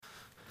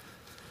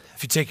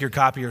If you take your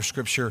copy of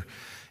Scripture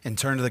and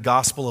turn to the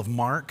Gospel of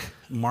Mark,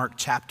 Mark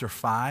chapter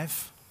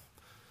 5.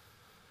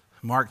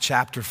 Mark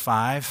chapter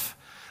 5.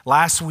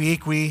 Last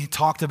week we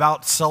talked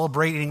about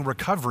celebrating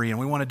recovery, and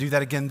we want to do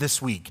that again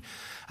this week.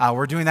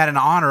 We're doing that in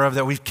honor of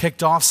that. We've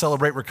kicked off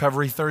Celebrate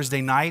Recovery Thursday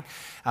night.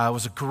 It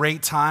was a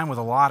great time with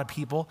a lot of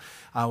people.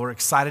 We're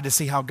excited to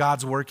see how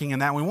God's working in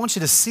that. We want you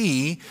to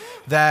see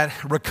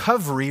that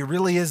recovery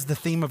really is the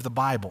theme of the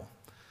Bible.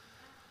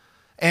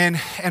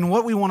 And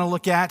what we want to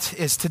look at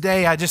is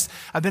today,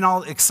 I've been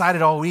all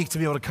excited all week to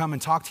be able to come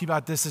and talk to you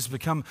about this. It's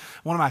become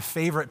one of my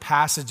favorite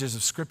passages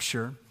of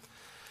Scripture.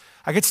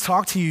 I get to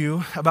talk to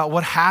you about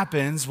what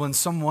happens when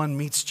someone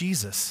meets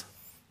Jesus.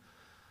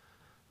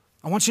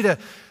 I want you to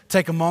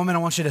take a moment. I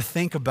want you to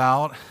think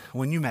about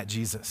when you met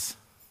Jesus.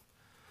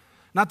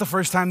 Not the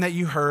first time that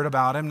you heard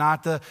about him,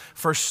 not the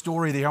first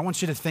story there. I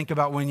want you to think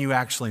about when you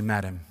actually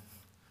met him.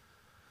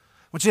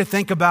 I want you to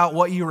think about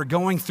what you were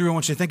going through. I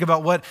want you to think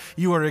about what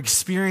you were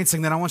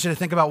experiencing. Then I want you to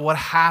think about what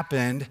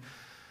happened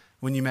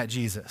when you met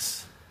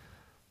Jesus.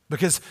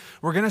 Because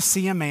we're going to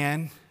see a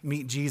man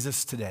meet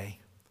Jesus today.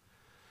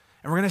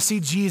 And we're going to see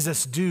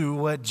Jesus do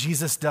what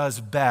Jesus does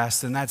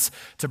best, and that's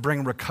to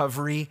bring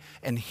recovery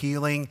and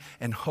healing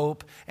and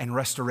hope and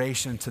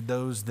restoration to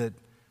those that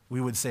we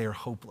would say are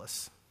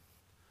hopeless.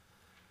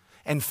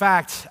 In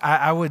fact,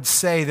 I would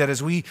say that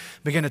as we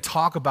begin to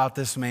talk about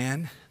this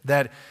man,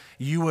 that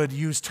you would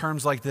use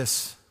terms like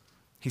this: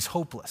 he's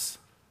hopeless.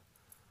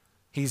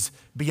 He's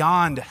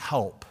beyond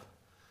help.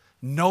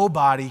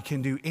 Nobody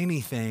can do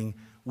anything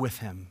with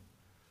him.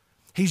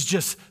 He's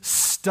just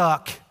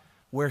stuck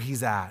where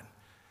he's at.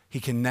 He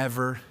can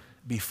never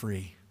be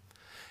free.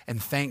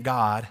 And thank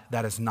God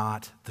that is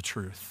not the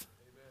truth.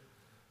 Amen.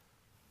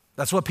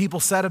 That's what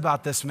people said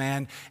about this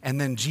man. And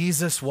then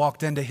Jesus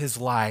walked into his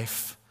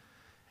life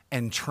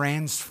and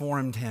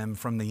transformed him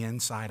from the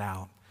inside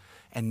out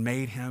and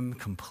made him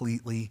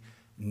completely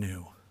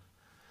new.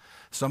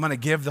 So I'm going to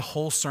give the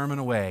whole sermon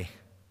away.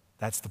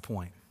 That's the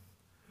point.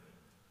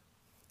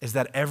 Is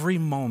that every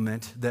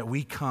moment that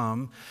we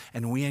come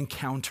and we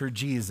encounter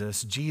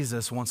Jesus,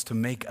 Jesus wants to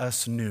make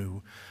us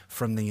new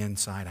from the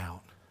inside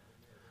out.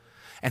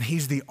 And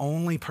he's the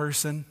only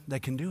person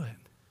that can do it.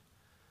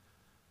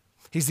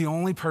 He's the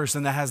only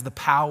person that has the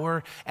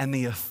power and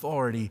the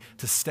authority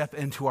to step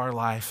into our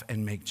life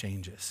and make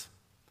changes.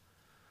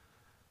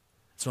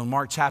 So in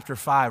Mark chapter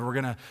 5, we're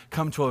going to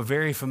come to a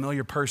very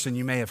familiar person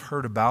you may have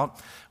heard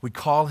about. We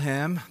call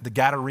him the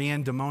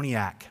Gadarene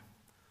demoniac.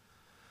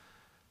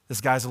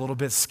 This guy's a little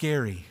bit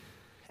scary.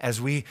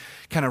 As we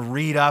kind of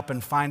read up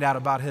and find out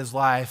about his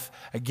life,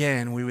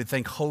 again, we would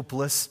think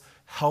hopeless,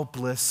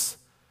 helpless,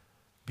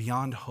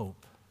 beyond hope.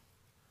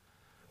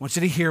 I want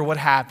you to hear what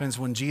happens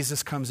when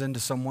Jesus comes into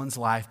someone's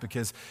life,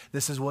 because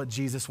this is what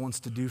Jesus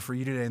wants to do for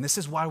you today. And this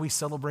is why we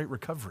celebrate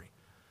recovery.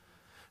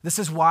 This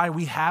is why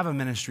we have a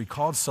ministry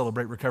called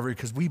Celebrate Recovery,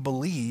 because we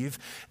believe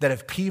that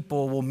if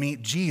people will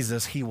meet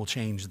Jesus, he will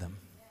change them.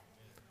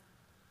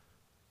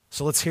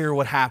 So let's hear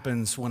what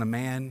happens when a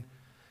man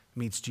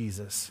meets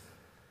Jesus.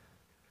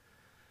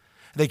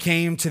 They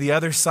came to the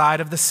other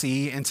side of the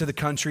sea, into the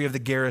country of the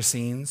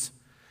Gerasenes.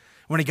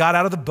 When he got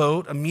out of the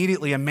boat,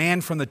 immediately a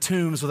man from the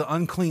tombs with an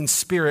unclean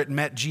spirit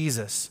met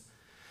Jesus.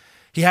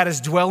 He had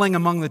his dwelling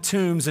among the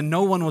tombs, and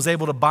no one was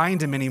able to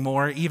bind him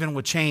anymore, even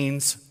with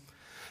chains,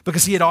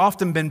 because he had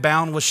often been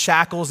bound with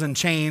shackles and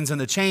chains, and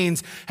the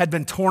chains had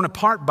been torn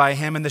apart by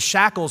him, and the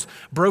shackles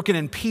broken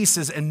in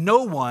pieces, and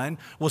no one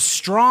was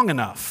strong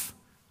enough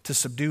to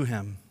subdue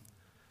him.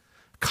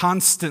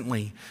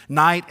 Constantly,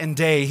 night and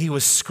day, he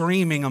was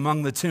screaming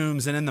among the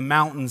tombs and in the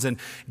mountains and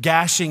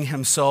gashing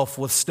himself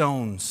with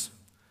stones.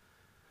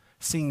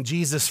 Seeing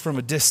Jesus from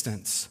a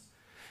distance,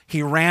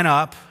 he ran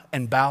up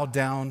and bowed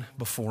down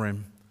before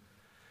him.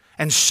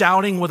 And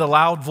shouting with a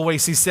loud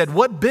voice, he said,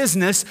 "What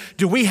business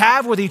do we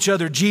have with each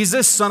other,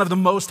 Jesus, Son of the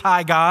Most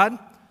High God?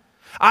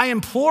 I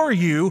implore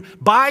you,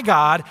 by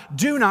God,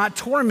 do not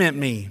torment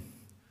me."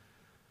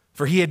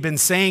 For he had been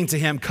saying to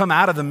him, "Come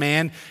out of the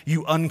man,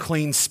 you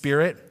unclean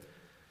spirit."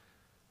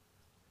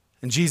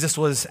 And Jesus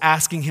was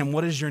asking him,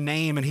 "What is your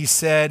name?" And he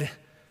said,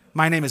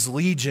 "My name is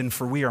Legion,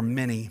 for we are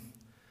many."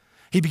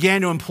 He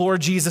began to implore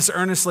Jesus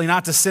earnestly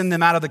not to send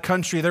them out of the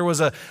country. There was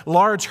a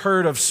large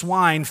herd of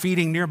swine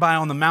feeding nearby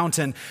on the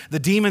mountain. The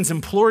demons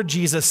implored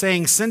Jesus,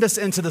 saying, "Send us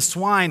into the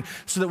swine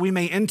so that we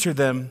may enter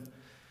them."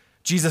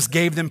 Jesus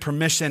gave them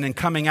permission, and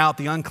coming out,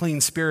 the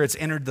unclean spirits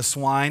entered the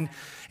swine,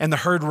 and the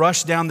herd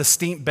rushed down the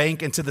steep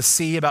bank into the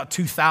sea, about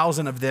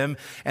 2,000 of them,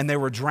 and they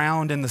were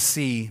drowned in the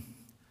sea.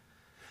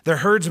 Their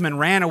herdsmen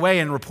ran away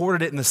and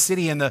reported it in the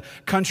city and the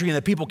country, and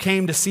the people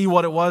came to see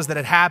what it was that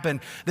had happened.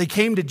 They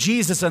came to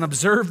Jesus and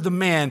observed the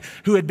man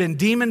who had been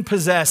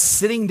demon-possessed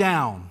sitting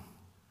down,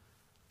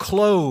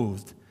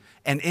 clothed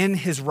and in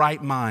his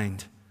right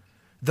mind,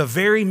 the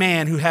very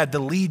man who had the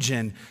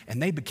legion,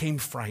 and they became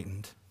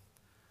frightened.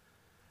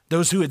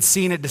 Those who had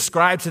seen it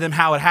described to them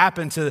how it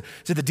happened to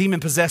the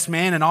demon-possessed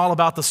man and all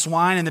about the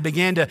swine, and they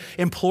began to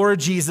implore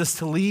Jesus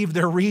to leave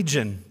their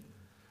region.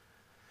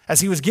 As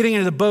he was getting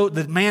into the boat,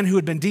 the man who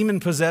had been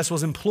demon-possessed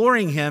was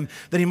imploring him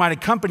that he might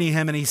accompany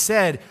him. And he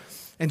said,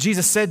 and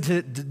Jesus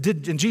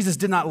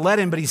did not let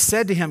him, but he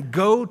said to him,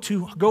 go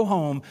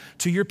home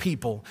to your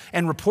people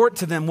and report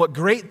to them what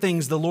great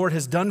things the Lord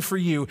has done for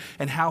you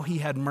and how he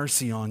had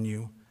mercy on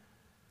you.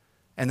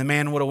 And the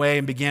man went away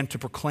and began to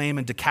proclaim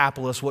in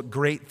Decapolis what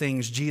great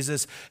things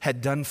Jesus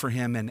had done for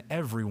him, and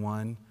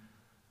everyone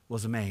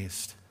was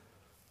amazed.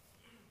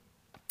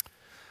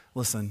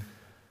 Listen,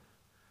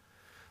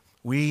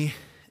 we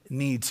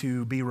need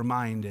to be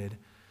reminded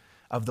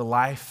of the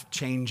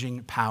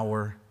life-changing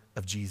power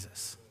of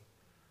Jesus.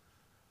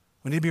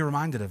 We need to be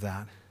reminded of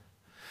that.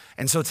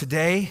 And so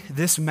today,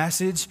 this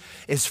message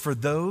is for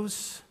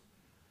those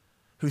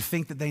who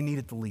think that they need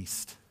it the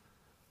least.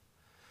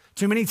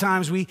 Too many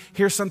times we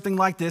hear something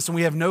like this and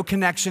we have no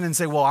connection and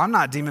say, well, I'm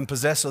not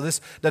demon-possessed, so this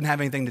doesn't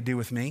have anything to do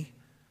with me.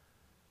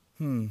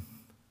 You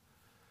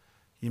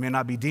may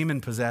not be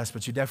demon-possessed,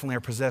 but you definitely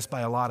are possessed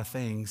by a lot of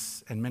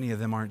things, and many of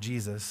them aren't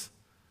Jesus.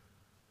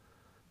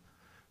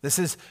 This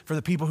is for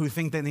the people who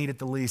think they need it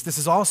the least. This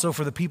is also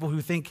for the people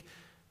who think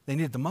they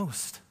need it the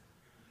most.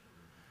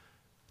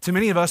 Too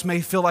many of us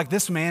may feel like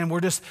this man,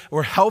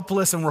 we're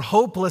helpless and we're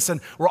hopeless and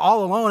we're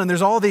all alone and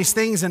there's all these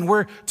things and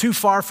we're too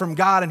far from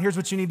God. And here's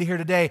what you need to hear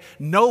today.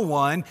 No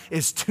one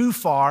is too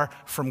far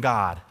from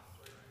God.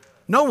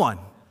 No one.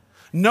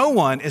 No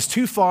one is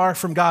too far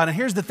from God. And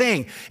here's the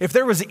thing. If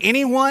there was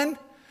anyone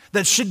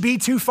that should be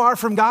too far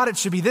from God, it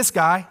should be this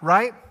guy,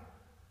 right?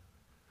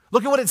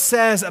 Look at what it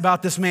says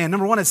about this man.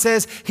 Number one, it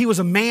says he was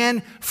a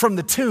man from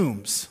the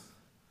tombs.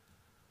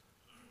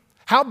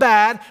 How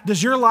bad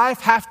does your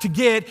life have to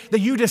get that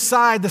you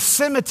decide the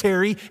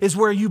cemetery is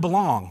where you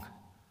belong?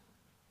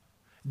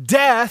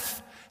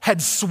 Death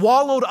had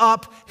swallowed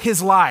up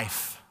his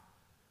life.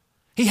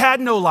 He had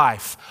no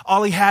life.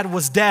 All he had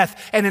was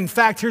death. And in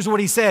fact, here's what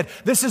he said.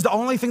 This is the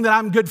only thing that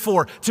I'm good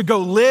for, to go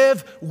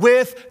live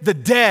with the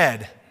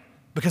dead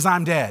because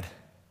I'm dead.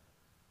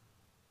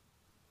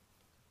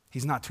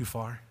 He's not too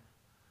far.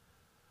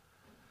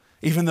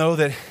 Even though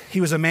that he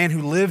was a man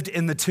who lived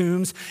in the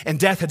tombs and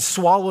death had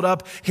swallowed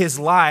up his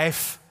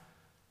life,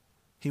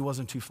 he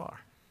wasn't too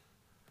far.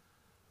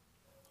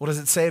 What does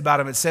it say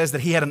about him? It says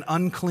that he had an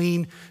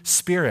unclean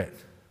spirit.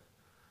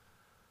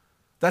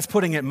 That's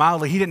putting it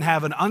mildly. He didn't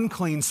have an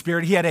unclean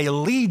spirit. He had a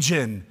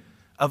legion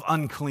of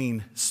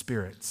unclean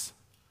spirits.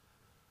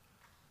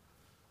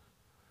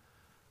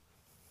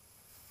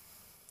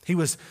 He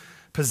was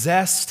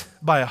possessed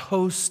by a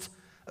host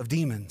of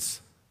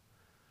demons.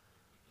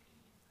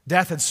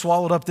 Death had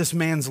swallowed up this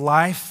man's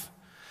life.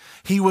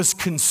 He was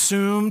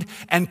consumed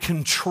and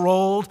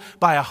controlled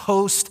by a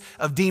host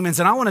of demons.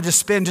 And I want to just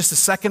spend just a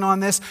second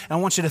on this, and I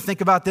want you to think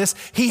about this.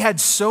 He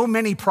had so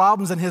many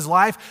problems in his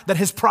life that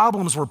his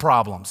problems were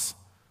problems.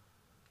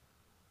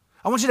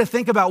 I want you to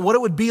think about what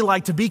it would be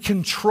like to be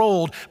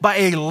controlled by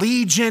a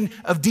legion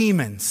of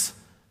demons.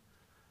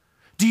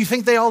 Do you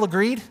think they all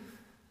agreed?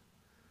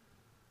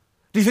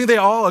 Do you think they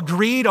all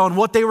agreed on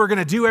what they were going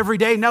to do every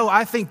day? No,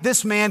 I think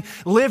this man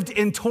lived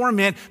in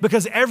torment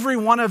because every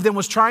one of them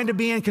was trying to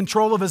be in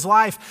control of his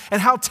life.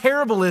 And how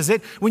terrible is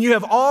it when you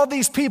have all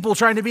these people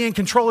trying to be in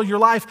control of your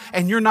life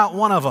and you're not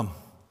one of them?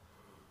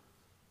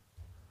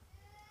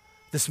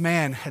 This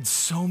man had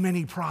so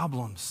many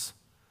problems.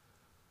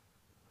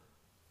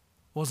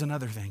 What was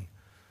another thing?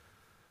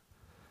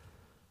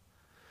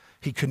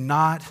 He could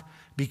not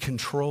be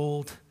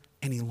controlled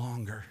any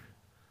longer.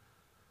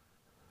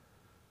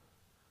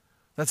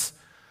 That's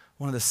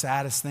one of the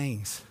saddest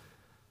things.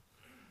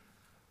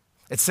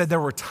 It said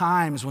there were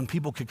times when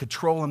people could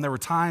control him. There were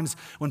times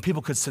when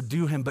people could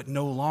subdue him, but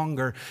no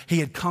longer. He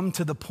had come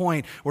to the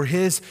point where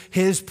his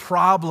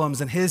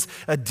problems and his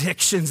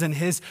addictions and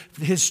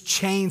his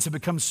chains had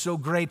become so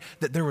great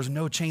that there was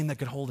no chain that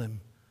could hold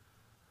him.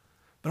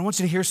 But I want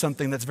you to hear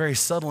something that's very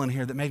subtle in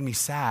here that made me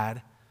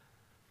sad.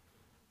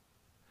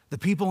 The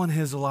people in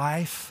his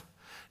life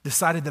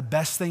decided the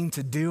best thing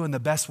to do and the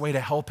best way to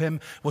help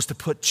him was to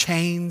put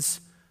chains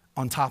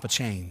on top of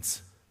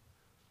chains.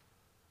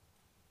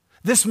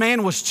 This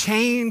man was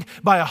chained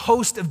by a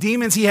host of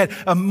demons. He had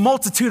a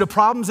multitude of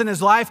problems in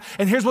his life.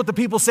 And here's what the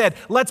people said: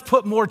 let's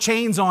put more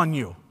chains on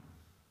you.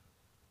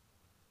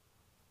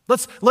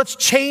 Let's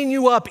chain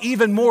you up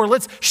even more.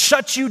 Let's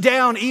shut you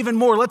down even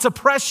more. Let's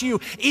oppress you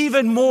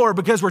even more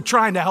because we're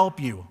trying to help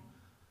you.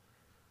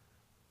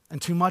 And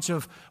too much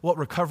of what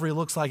recovery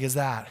looks like is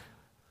that.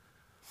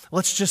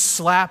 Let's just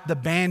slap the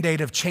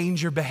Band-Aid of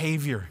change your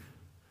behavior.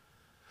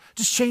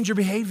 Just change your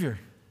behavior.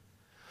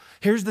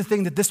 Here's the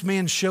thing that this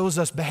man shows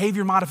us.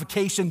 Behavior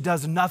modification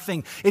does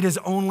nothing. It is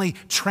only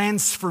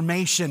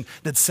transformation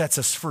that sets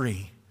us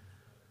free.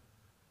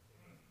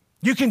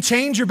 You can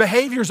change your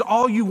behaviors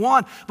all you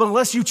want, but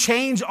unless you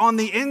change on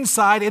the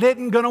inside, it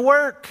isn't going to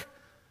work.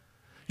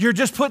 You're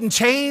just putting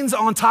chains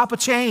on top of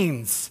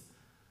chains.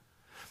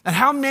 And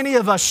how many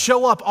of us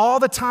show up all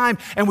the time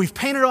and we've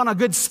painted on a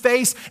good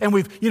face and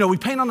we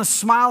paint on a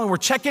smile and we're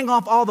checking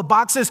off all the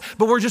boxes,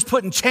 but we're just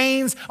putting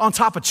chains on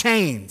top of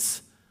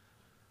chains.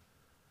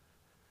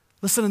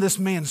 Listen to this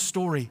man's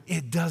story.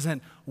 It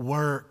doesn't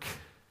work.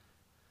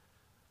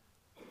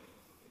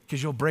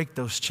 because you'll break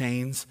those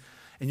chains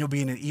and you'll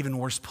be in an even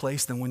worse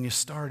place than when you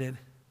started.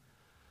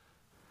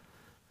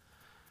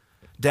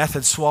 Death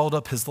had swallowed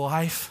up his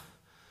life.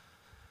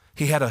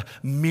 He had a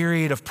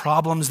myriad of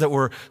problems that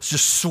were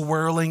just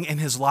swirling in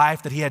his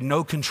life, that he had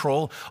no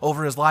control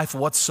over his life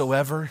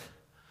whatsoever.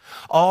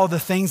 All the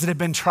things that had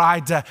been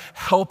tried to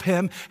help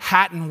him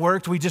hadn't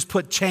worked. We just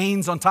put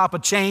chains on top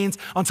of chains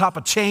on top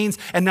of chains,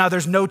 and now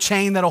there's no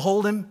chain that'll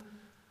hold him.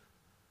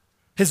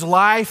 His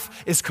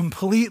life is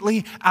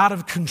completely out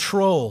of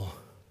control.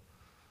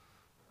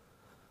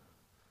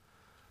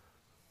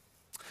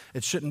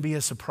 It shouldn't be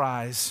a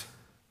surprise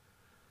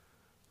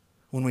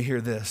when we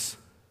hear this.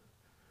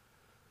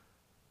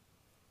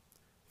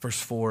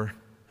 Verse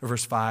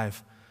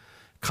 5.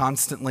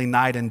 Constantly,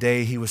 night and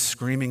day, he was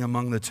screaming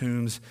among the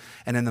tombs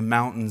and in the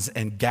mountains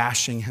and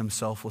gashing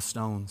himself with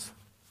stones.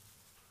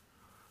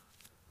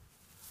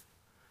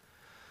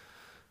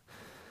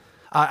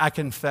 I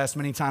confess,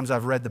 many times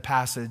I've read the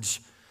passage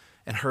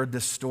and heard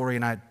this story,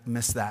 and I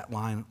missed that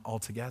line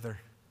altogether.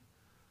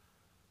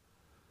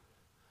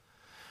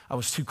 I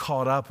was too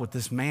caught up with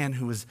this man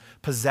who was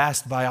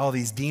possessed by all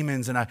these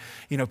demons, and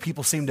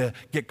people seem to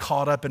get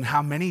caught up in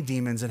how many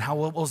demons and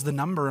what was the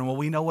number, and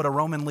we know what a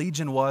Roman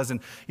legion was,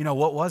 and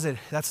what was it?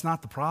 That's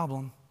not the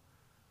problem.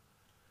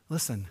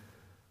 Listen,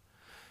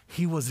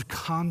 he was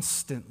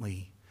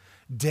constantly,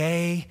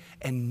 day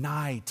and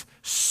night,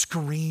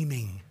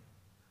 screaming.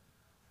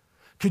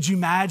 Could you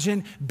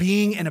imagine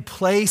being in a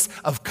place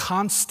of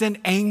constant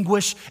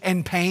anguish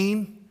and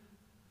pain?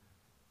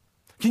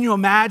 Can you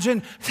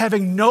imagine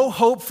having no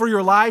hope for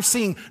your life,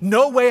 seeing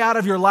no way out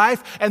of your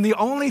life, and the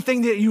only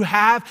thing that you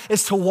have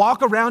is to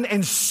walk around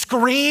and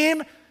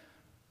scream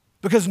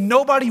because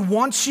nobody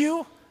wants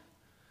you?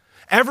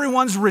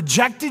 Everyone's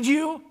rejected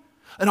you,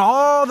 and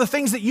all the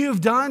things that you've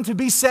done to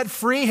be set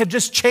free have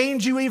just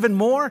changed you even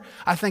more?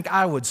 I think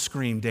I would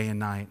scream day and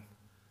night.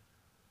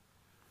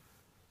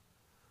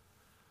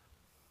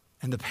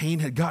 And the pain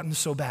had gotten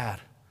so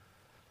bad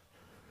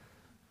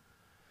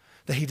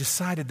that he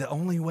decided the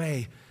only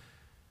way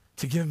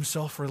to give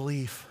himself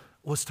relief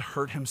was to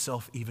hurt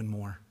himself even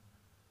more.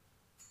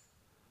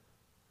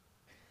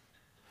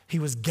 He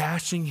was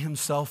gashing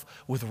himself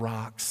with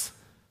rocks.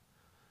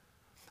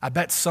 I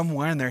bet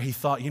somewhere in there he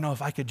thought,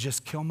 if I could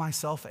just kill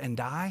myself and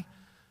die,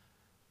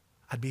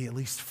 I'd be at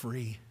least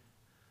free.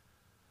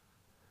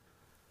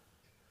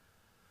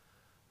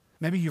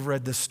 Maybe you've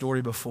read this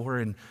story before,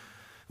 and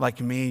like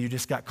me, you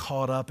just got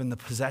caught up in the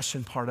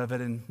possession part of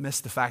it and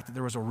missed the fact that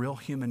there was a real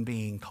human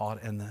being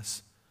caught in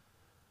this.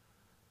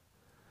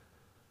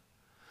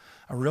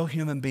 A real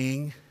human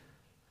being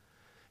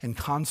in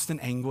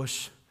constant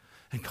anguish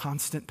and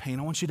constant pain.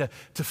 I want you to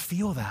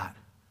feel that.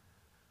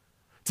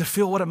 To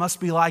feel what it must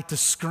be like to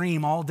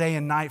scream all day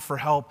and night for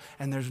help,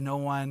 and there's no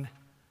one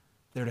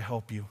there to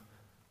help you.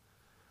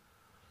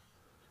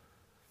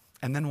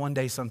 And then one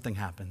day something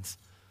happens.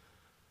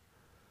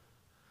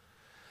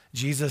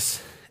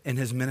 Jesus, in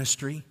his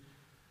ministry,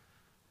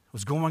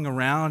 was going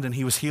around and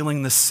he was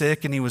healing the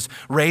sick and he was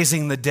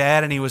raising the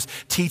dead and he was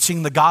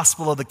teaching the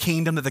gospel of the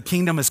kingdom, that the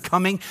kingdom is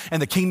coming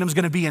and the kingdom's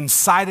going to be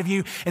inside of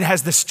you. It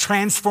has this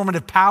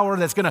transformative power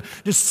that's going to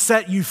just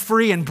set you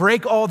free and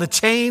break all the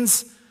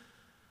chains.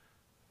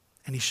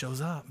 And he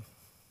shows up.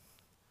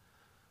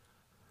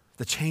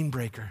 The chain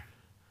breaker,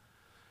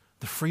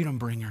 the freedom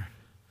bringer,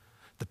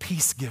 the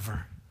peace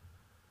giver.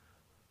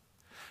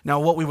 Now,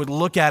 what we would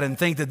look at and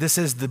think that this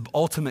is the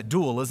ultimate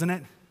duel, isn't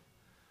it?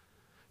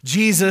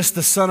 Jesus,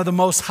 the Son of the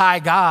Most High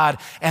God,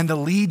 and the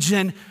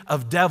legion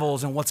of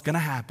devils. And what's going to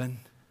happen?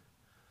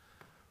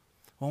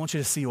 Well, I want you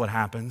to see what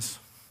happens.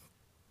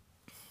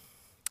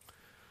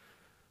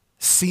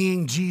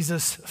 Seeing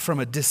Jesus from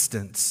a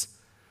distance,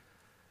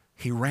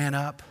 he ran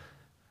up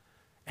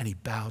and he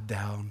bowed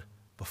down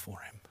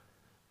before him.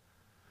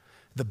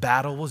 The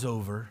battle was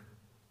over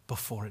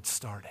before it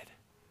started.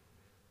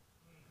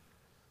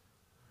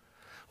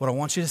 What I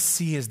want you to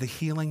see is the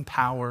healing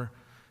power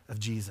of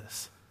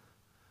Jesus.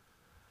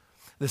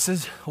 This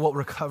is what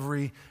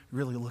recovery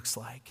really looks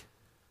like.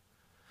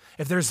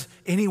 If there's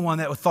anyone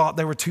that thought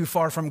they were too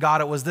far from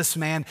God, it was this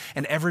man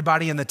and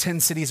everybody in the 10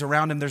 cities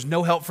around him. There's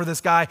no help for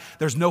this guy.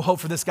 There's no hope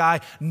for this guy.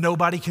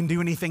 Nobody can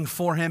do anything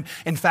for him.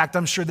 In fact,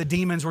 I'm sure the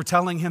demons were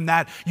telling him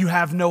that you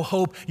have no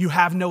hope, you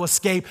have no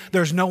escape.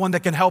 There's no one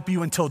that can help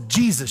you until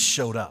Jesus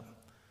showed up.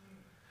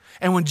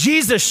 And when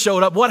Jesus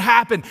showed up, what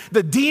happened?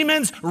 The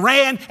demons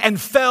ran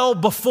and fell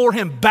before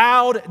him,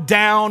 bowed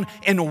down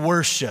in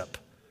worship.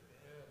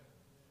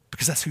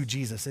 Because that's who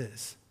Jesus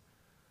is.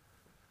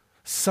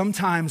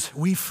 Sometimes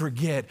we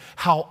forget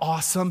how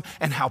awesome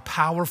and how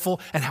powerful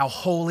and how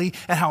holy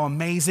and how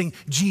amazing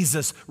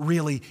Jesus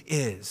really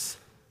is.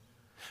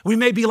 We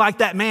may be like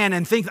that man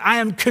and think, I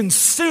am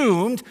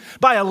consumed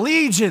by a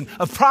legion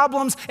of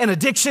problems and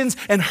addictions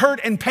and hurt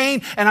and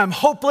pain, and I'm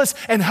hopeless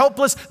and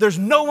helpless. There's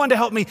no one to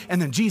help me.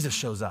 And then Jesus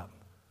shows up.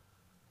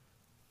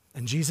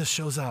 And Jesus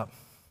shows up.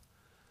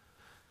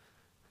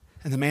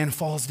 And the man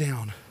falls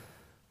down.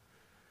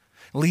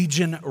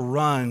 Legion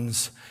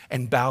runs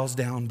and bows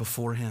down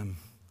before him.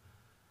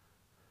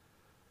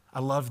 I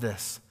love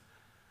this.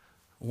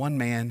 one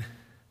man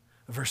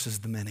versus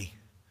the many.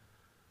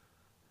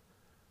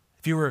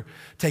 If you were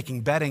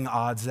taking betting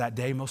odds that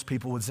day, most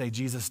people would say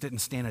Jesus didn't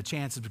stand a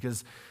chance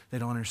because they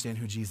don't understand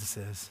who Jesus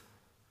is.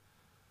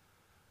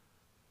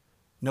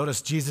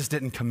 Notice Jesus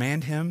didn't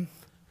command him.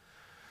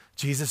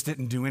 Jesus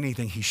didn't do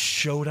anything. He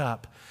showed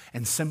up,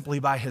 and simply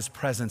by his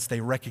presence,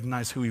 they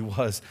recognized who he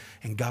was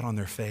and got on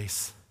their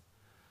face.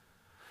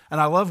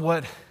 And I love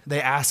what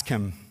they ask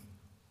him.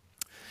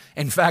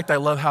 In fact, I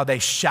love how they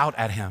shout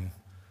at him.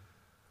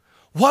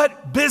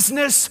 What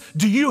business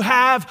do you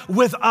have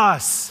with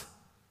us,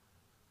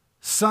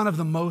 Son of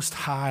the Most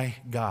High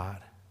God?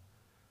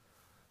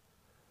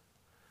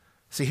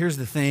 See, here's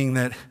the thing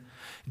that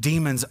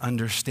demons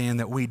understand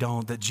that we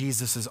don't, that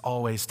Jesus is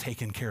always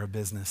taking care of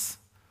business.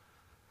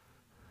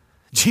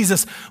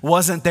 Jesus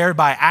wasn't there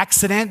by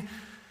accident.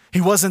 He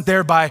wasn't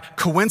there by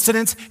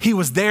coincidence. He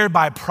was there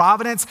by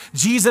providence.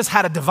 Jesus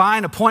had a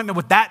divine appointment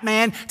with that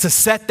man to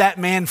set that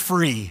man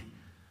free.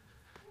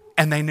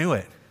 And they knew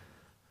it.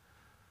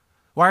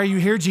 Why are you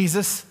here,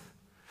 Jesus?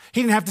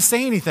 He didn't have to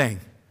say anything.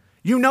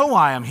 You know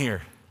why I'm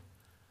here.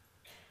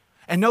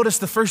 And notice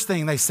the first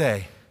thing they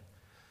say.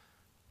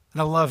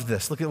 And I love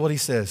this. Look at what he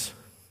says.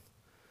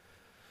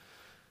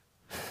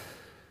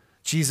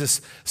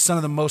 Jesus, Son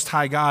of the Most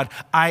High God,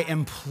 I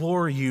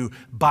implore you,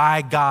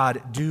 by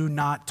God, do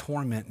not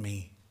torment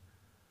me.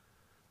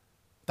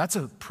 That's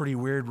a pretty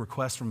weird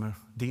request from a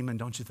demon,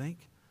 don't you think?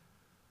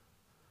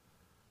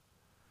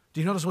 Do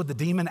you notice what the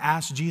demon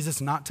asked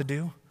Jesus not to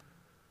do?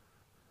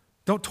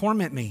 Don't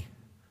torment me.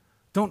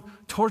 Don't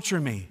torture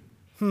me.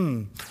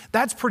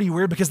 That's pretty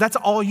weird because that's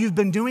all you've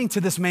been doing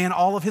to this man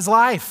all of his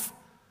life.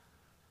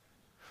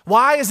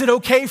 Why is it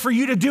okay for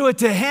you to do it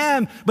to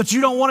him, but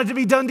you don't want it to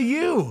be done to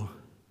you?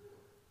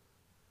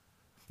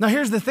 Now,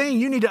 here's the thing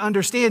you need to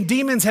understand.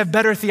 Demons have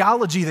better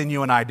theology than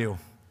you and I do.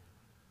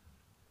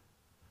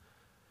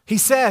 He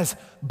says,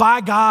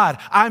 by God,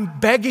 I'm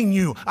begging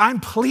you. I'm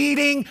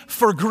pleading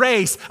for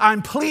grace.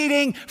 I'm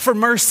pleading for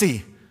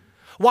mercy.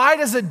 Why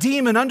does a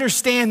demon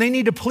understand they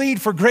need to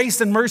plead for grace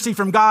and mercy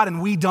from God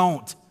and we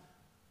don't?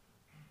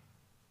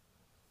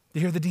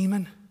 You hear the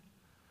demon?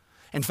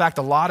 In fact,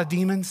 a lot of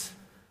demons,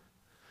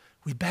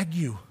 we beg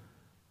you.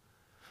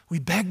 We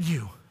beg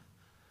you.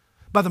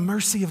 By the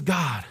mercy of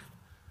God,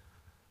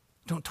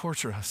 don't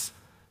torture us.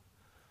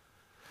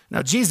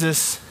 Now,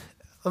 Jesus,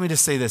 let me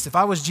just say this. If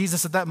I was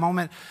Jesus at that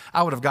moment,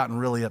 I would have gotten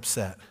really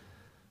upset.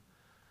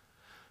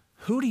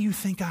 Who do you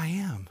think I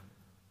am?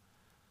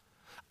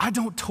 I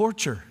don't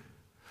torture.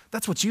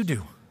 That's what you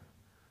do.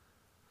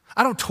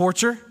 I don't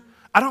torture.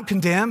 I don't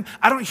condemn.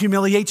 I don't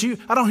humiliate you.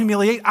 I don't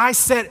humiliate. I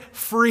set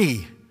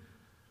free.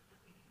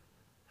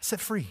 I set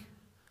free.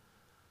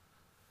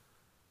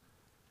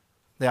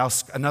 They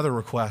ask another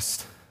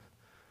request.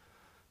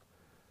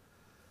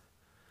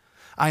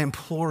 I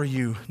implore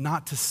you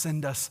not to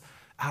send us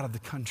out of the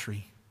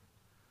country.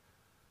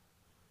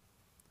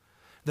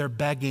 They're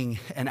begging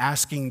and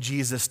asking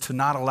Jesus to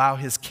not allow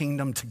his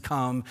kingdom to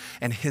come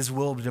and his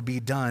will to be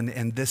done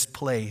in this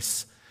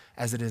place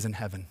as it is in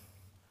heaven.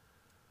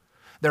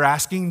 They're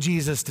asking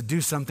Jesus to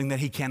do something that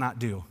he cannot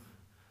do.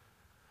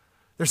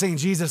 They're saying,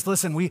 Jesus,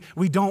 listen,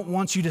 we don't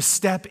want you to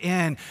step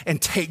in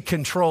and take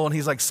control. And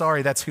he's like,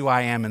 sorry, that's who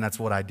I am and that's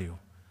what I do.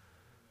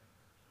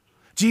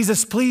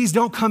 Jesus, please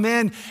don't come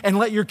in and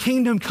let your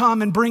kingdom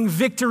come and bring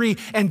victory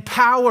and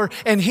power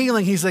and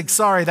healing. He's like,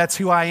 sorry, that's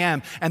who I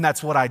am and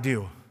that's what I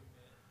do.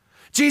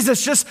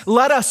 Jesus, just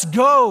let us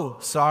go.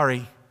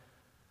 Sorry,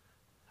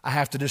 I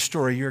have to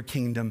destroy your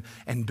kingdom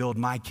and build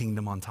my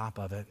kingdom on top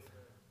of it.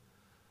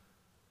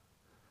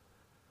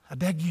 I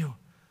beg you,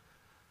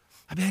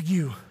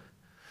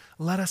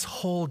 let us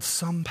hold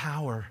some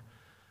power.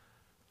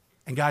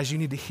 And guys, you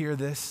need to hear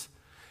this.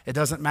 It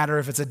doesn't matter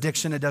if it's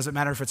addiction, it doesn't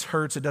matter if it's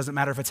hurts, it doesn't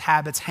matter if it's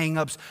habits,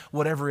 hang-ups,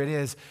 whatever it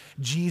is.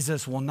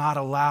 Jesus will not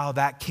allow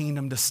that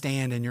kingdom to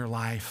stand in your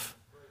life.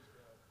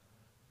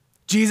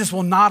 Jesus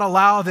will not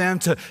allow them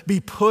to be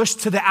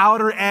pushed to the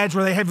outer edge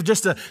where they have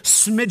just a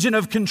smidgen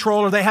of control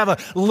or they have a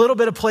little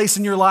bit of place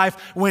in your life.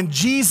 When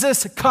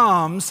Jesus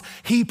comes,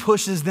 he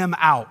pushes them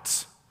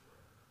out.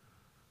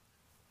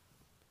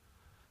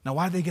 Now,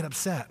 why did they get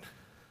upset?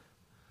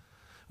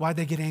 Why did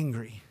they get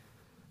angry?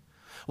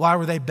 Why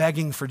were they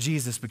begging for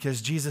Jesus?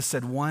 Because Jesus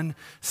said one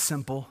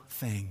simple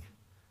thing.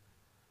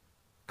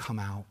 Come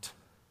out.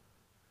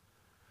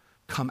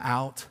 Come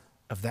out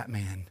of that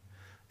man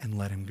and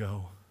let him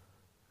go.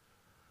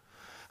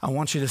 I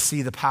want you to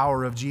see the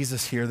power of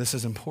Jesus here. This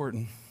is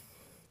important.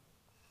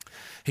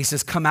 He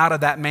says, come out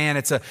of that man.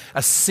 It's a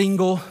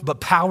single but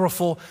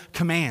powerful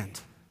command.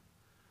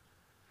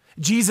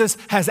 Jesus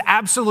has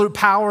absolute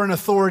power and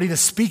authority to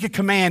speak a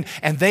command,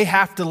 and they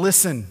have to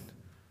listen.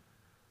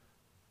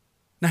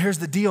 Now here's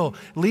the deal.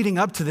 Leading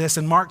up to this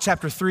in Mark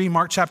chapter 3,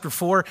 Mark chapter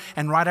 4,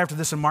 and right after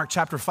this in Mark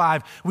chapter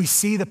 5, we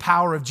see the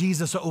power of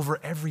Jesus over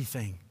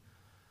everything.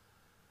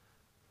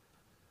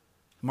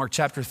 Mark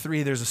chapter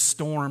 3, there's a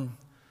storm.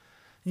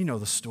 You know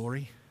the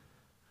story.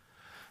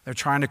 They're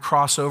trying to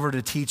cross over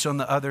to teach on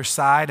the other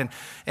side,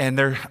 and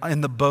they're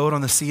in the boat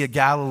on the Sea of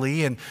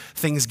Galilee, and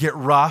things get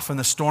rough, and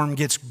the storm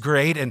gets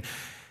great, and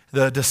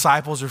the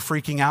disciples are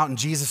freaking out, and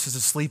Jesus is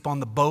asleep on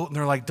the boat, and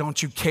they're like,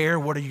 don't you care?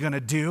 What are you going to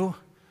do?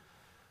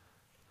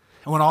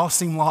 And when all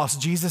seem lost,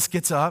 Jesus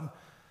gets up,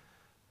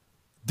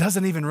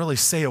 doesn't even really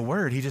say a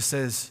word. He just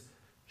says,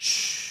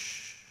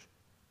 shh.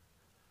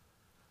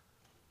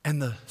 And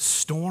the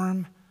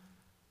storm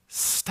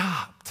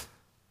stopped.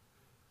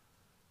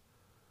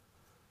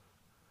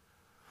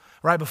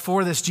 Right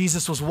before this,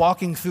 Jesus was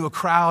walking through a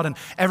crowd and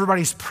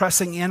everybody's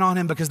pressing in on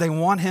him because they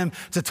want him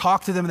to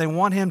talk to them. They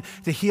want him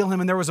to heal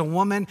him. And there was a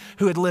woman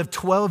who had lived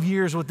 12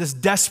 years with this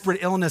desperate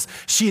illness.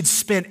 She had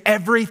spent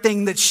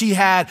everything that she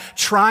had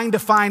trying to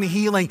find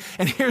healing.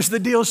 And here's the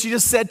deal. She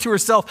just said to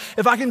herself,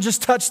 if I can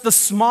just touch the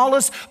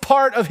smallest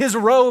part of his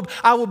robe,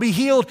 I will be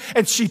healed.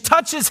 And she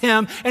touches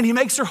him and he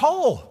makes her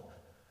whole.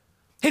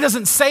 He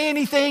doesn't say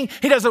anything.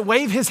 He doesn't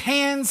wave his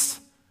hands.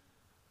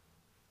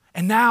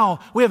 And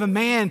now we have a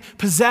man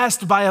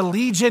possessed by a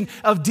legion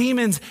of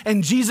demons,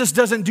 and Jesus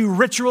doesn't do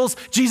rituals.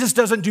 Jesus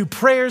doesn't do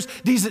prayers.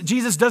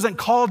 Jesus doesn't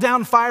call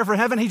down fire from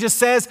heaven. He just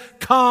says,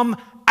 come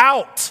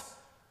out.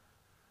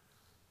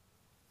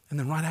 And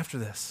then right after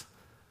this,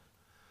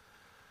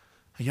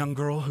 a young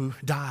girl who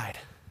died.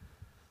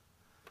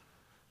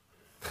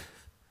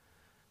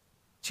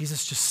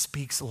 Jesus just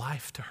speaks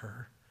life to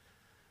her.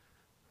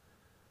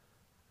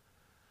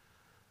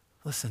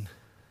 Listen.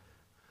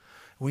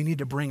 We need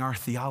to bring our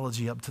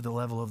theology up to the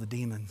level of the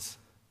demons.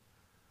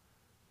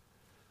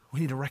 We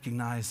need to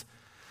recognize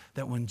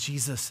that when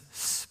Jesus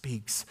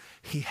speaks,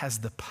 he has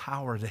the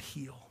power to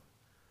heal.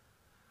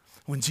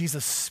 When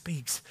Jesus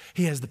speaks,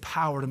 he has the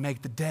power to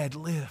make the dead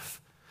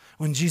live.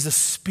 When Jesus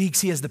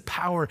speaks, he has the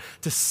power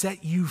to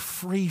set you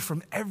free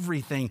from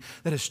everything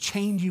that has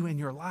chained you in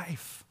your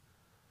life.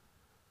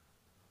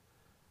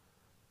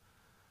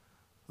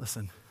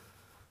 Listen,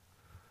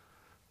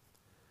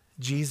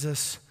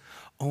 Jesus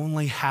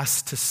only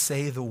has to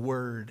say the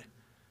word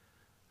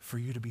for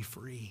you to be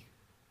free.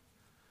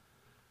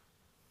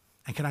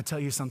 And can I tell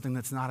you something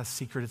that's not a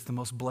secret? It's the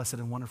most blessed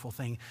and wonderful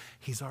thing.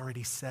 He's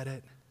already said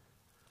it.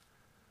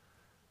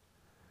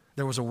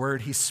 There was a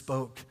word he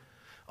spoke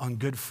on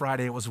Good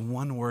Friday. It was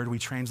one word. We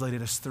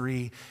translated as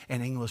three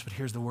in English, but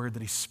here's the word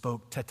that he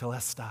spoke,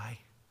 tetelestai.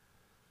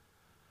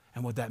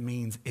 And what that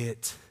means,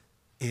 it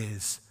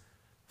is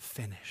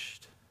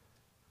finished.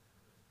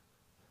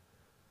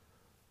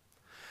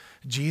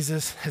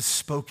 Jesus has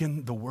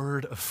spoken the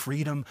word of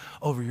freedom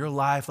over your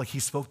life like he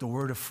spoke the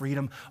word of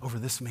freedom over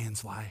this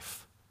man's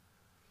life.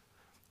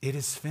 It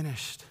is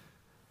finished.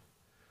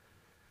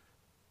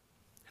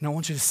 And I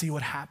want you to see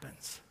what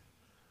happens.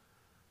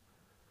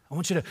 I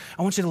want you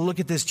to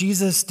look at this.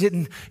 Jesus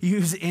didn't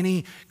use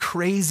any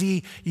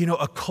crazy,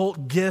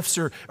 occult gifts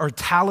or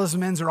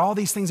talismans or all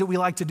these things that we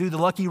like to do, the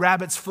lucky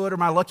rabbit's foot or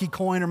my lucky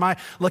coin or my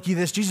lucky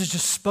this. Jesus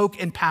just spoke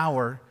in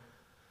power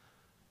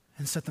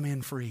and set the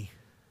man free.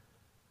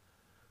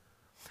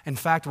 In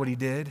fact, what he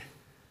did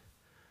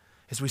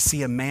is we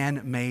see a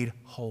man made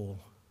whole.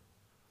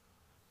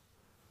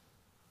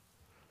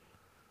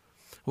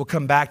 We'll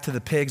come back to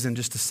the pigs in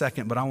just a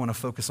second, but I want to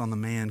focus on the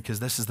man because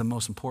this is the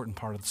most important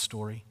part of the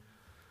story.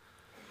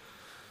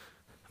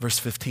 Verse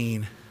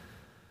 15.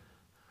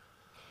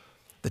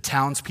 The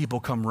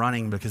townspeople come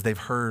running because they've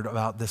heard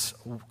about this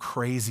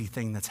crazy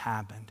thing that's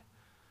happened.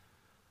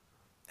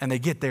 And they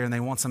get there and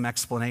they want some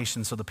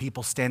explanation, so the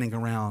people standing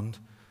around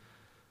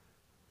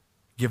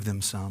give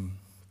them some.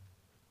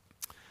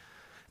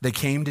 They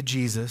came to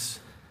Jesus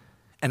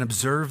and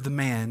observed the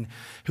man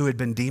who had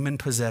been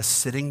demon-possessed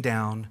sitting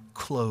down,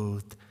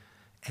 clothed,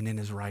 and in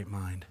his right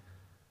mind.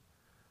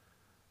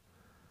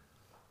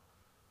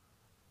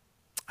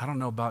 I don't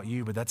know about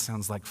you, but that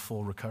sounds like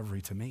full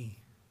recovery to me.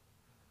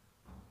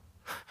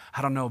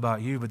 I don't know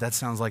about you, but that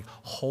sounds like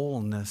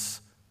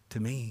wholeness to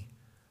me.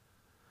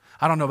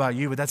 I don't know about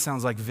you, but that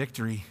sounds like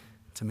victory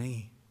to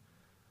me.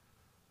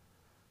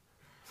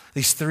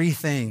 These three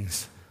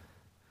things.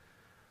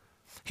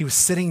 He was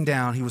sitting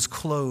down, he was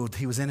clothed,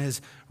 he was in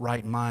his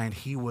right mind,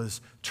 he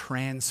was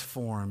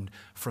transformed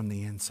from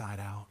the inside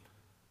out.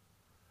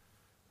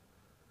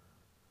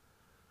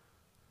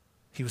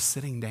 He was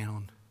sitting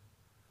down.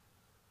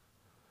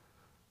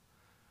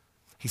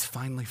 He's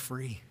finally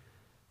free.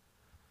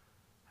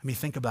 I mean,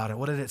 think about it.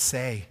 What did it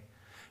say?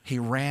 He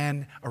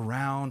ran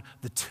around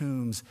the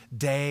tombs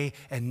day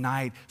and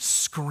night,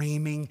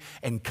 screaming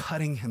and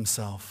cutting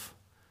himself.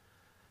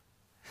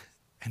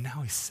 And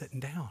now he's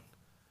sitting down.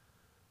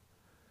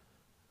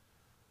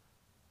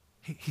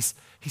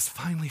 He's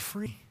finally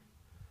free.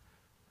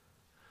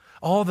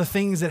 All the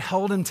things that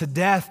held him to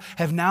death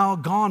have now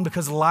gone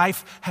because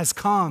life has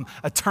come.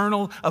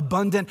 Eternal,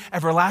 abundant,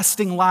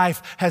 everlasting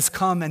life has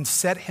come and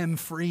set him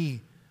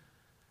free.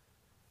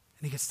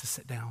 And he gets to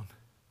sit down.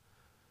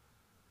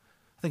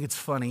 I think it's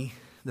funny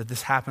that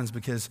this happens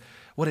because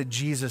what did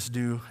Jesus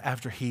do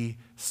after he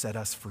set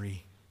us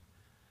free?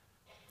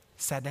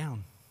 He sat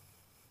down.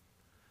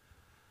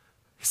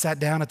 He sat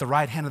down at the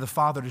right hand of the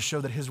Father to show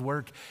that his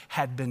work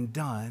had been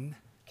done.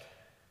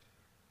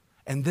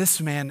 And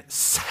this man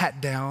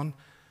sat down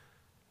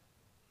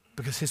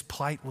because his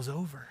plight was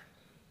over.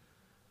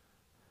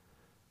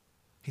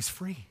 He's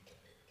free.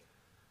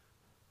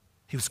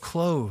 He was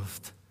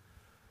clothed.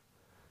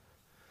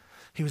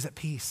 He was at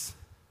peace.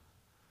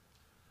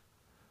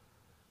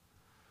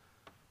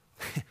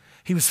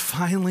 He was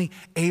finally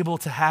able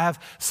to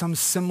have some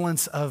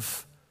semblance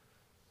of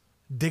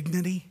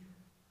dignity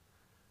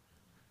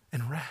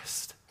and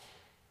rest.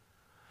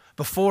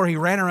 Before, he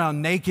ran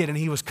around naked and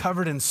he was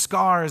covered in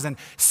scars and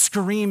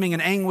screaming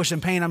in anguish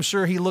and pain. I'm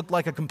sure he looked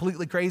like a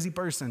completely crazy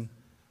person.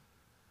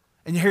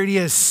 And here he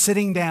is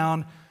sitting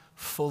down,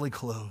 fully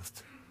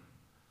clothed.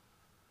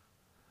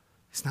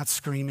 He's not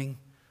screaming.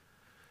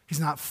 He's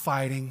not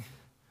fighting.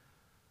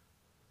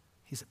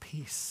 He's at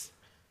peace.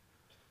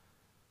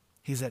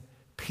 He's at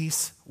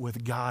peace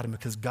with God, and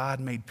because God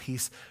made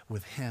peace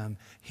with him,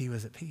 he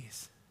was at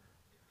peace.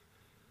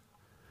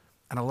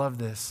 And I love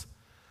this.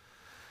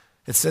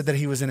 It said that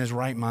he was in his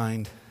right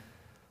mind.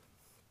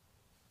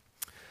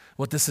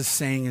 What this is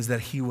saying is that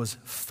he was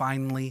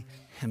finally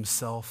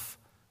himself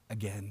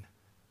again.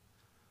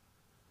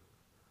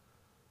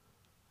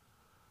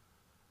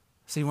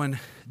 See, when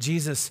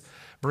Jesus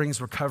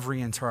brings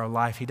recovery into our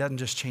life, he doesn't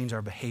just change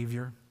our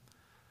behavior.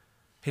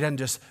 He doesn't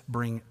just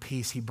bring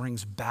peace. He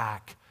brings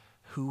back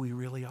who we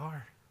really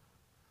are.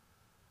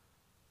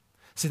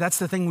 See, that's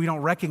the thing we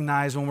don't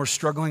recognize when we're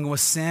struggling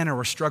with sin, or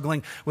we're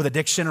struggling with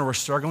addiction, or we're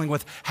struggling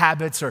with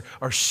habits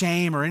or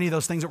shame, or any of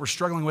those things that we're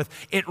struggling with.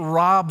 It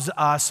robs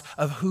us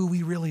of who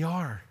we really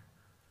are.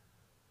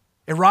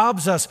 It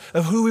robs us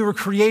of who we were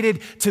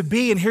created to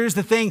be. And here's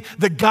the thing,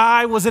 the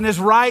guy was in his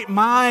right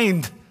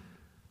mind.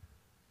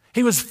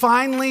 He was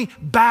finally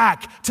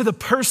back to the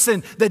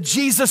person that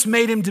Jesus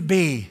made him to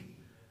be.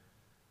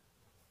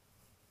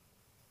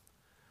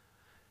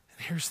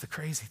 And here's the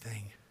crazy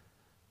thing.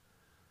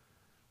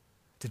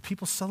 Did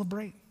people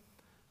celebrate?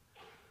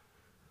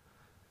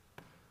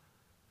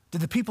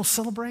 Did the people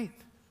celebrate?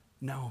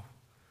 No.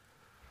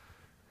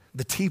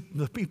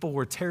 The people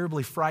were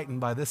terribly frightened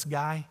by this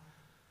guy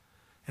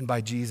and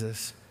by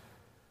Jesus.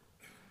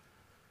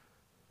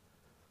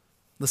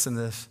 Listen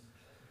to this.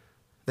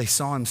 They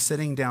saw him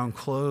sitting down,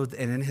 clothed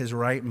and in his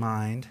right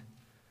mind,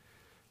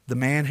 the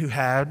man who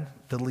had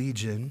the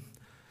legion,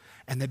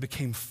 and they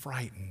became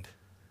frightened.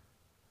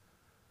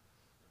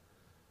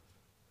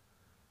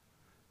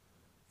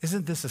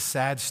 Isn't this a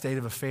sad state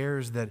of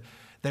affairs, that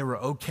they were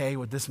okay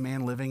with this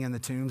man living in the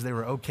tombs? They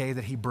were okay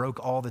that he broke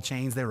all the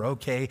chains. They were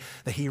okay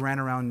that he ran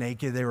around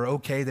naked. They were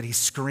okay that he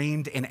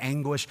screamed in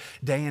anguish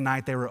day and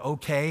night. They were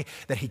okay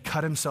that he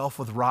cut himself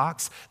with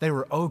rocks. They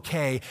were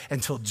okay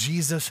until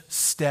Jesus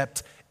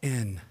stepped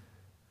in.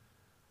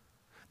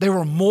 They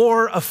were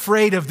more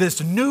afraid of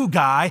this new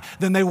guy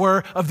than they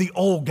were of the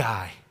old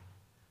guy.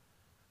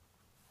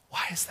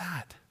 Why is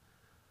that?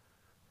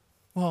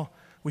 Well,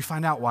 we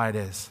find out why it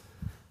is.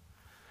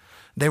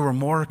 They were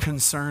more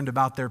concerned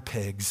about their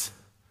pigs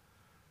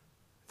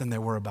than they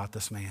were about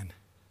this man.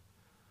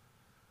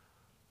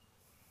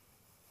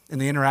 In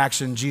the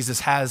interaction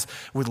Jesus has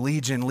with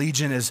Legion,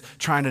 Legion is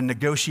trying to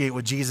negotiate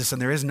with Jesus,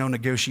 and there is no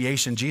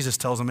negotiation. Jesus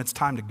tells them it's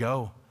time to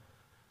go.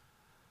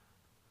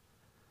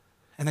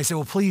 And they say,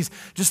 well, please,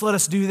 just let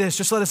us do this.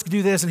 Just let us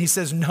do this. And he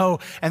says, no.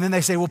 And then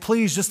they say, well,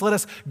 please, just let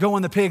us go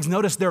on the pigs.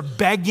 Notice they're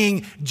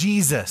begging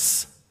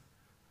Jesus.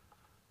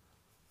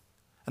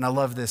 And I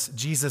love this.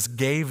 Jesus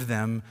gave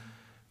them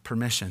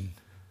permission.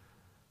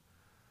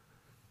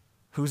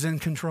 Who's in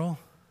control?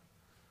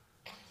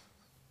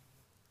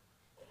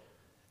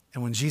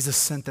 And when Jesus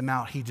sent them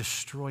out, he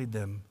destroyed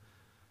them.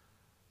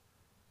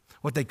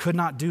 What they could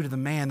not do to the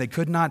man, they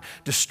could not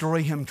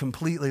destroy him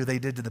completely, they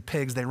did to the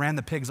pigs. They ran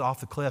the pigs off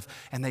the cliff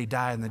and they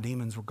died, and the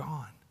demons were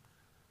gone.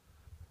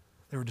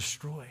 They were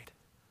destroyed.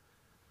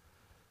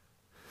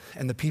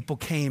 And the people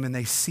came and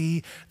they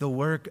see the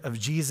work of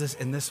Jesus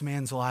in this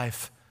man's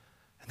life,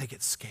 and they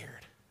get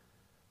scared.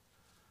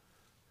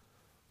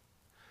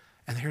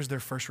 And here's their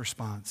first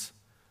response.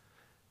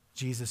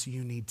 Jesus,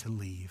 you need to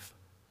leave.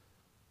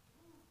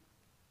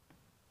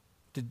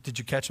 Did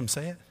you catch him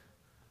say it?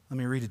 Let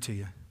me read it to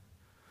you.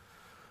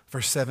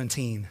 Verse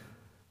 17,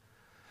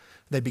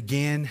 they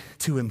began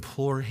to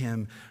implore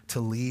him to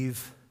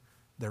leave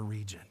their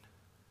region.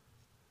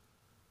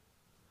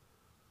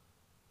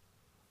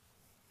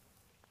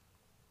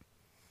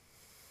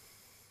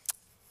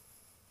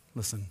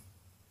 Listen,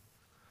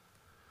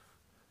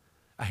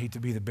 I hate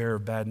to be the bearer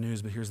of bad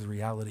news, but here's the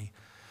reality.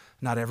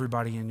 Not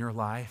everybody in your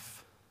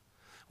life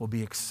will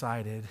be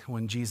excited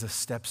when Jesus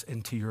steps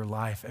into your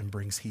life and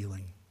brings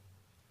healing.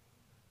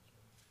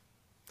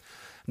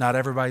 Not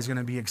everybody's going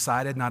to be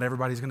excited. Not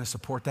everybody's going to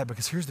support that,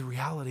 because here's the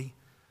reality.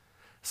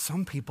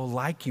 Some people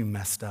like you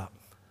messed up.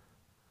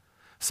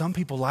 Some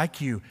people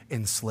like you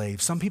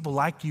enslaved. Some people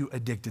like you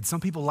addicted.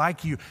 Some people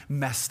like you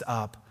messed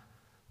up.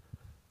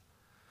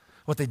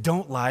 What they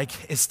don't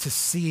like is to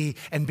see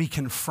and be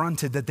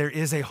confronted that there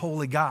is a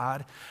holy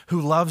God who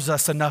loves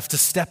us enough to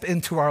step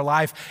into our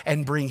life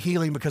and bring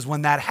healing, because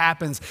when that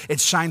happens, it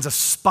shines a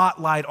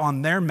spotlight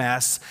on their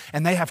mess,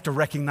 and they have to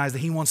recognize that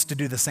he wants to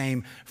do the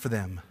same for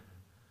them.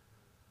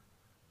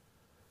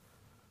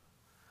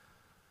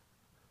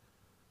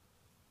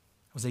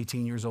 I was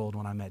 18 years old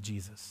when I met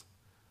Jesus.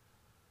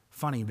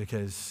 Funny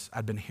because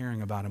I'd been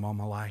hearing about him all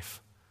my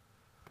life.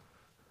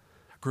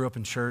 I grew up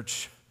in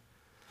church.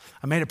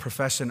 I made a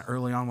profession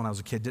early on when I was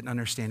a kid, didn't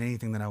understand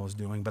anything that I was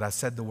doing, but I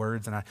said the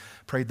words and I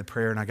prayed the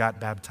prayer and I got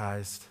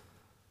baptized.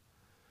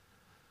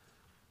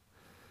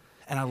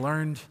 And I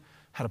learned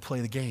how to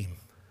play the game.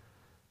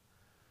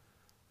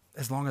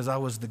 As long as I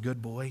was the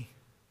good boy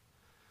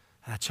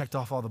and I checked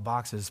off all the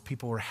boxes,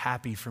 people were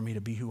happy for me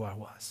to be who I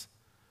was.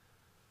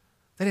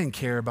 They didn't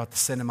care about the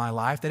sin in my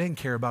life. They didn't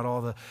care about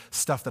all the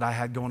stuff that I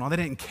had going on. They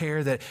didn't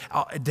care that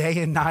day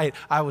and night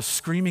I was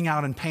screaming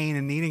out in pain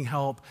and needing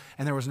help,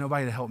 and there was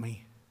nobody to help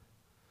me.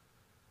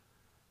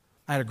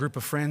 I had a group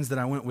of friends that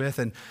I went with,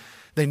 and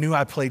they knew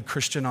I played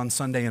Christian on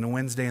Sunday and a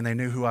Wednesday, and they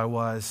knew who I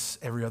was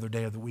every other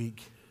day of the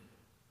week.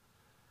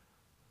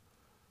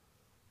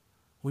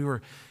 We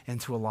were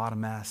into a lot of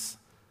mess.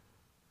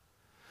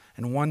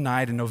 And one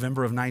night in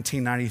November of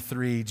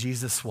 1993,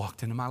 Jesus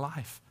walked into my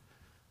life.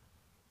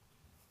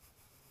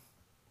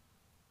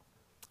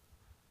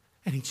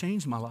 And he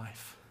changed my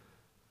life.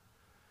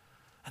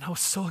 And I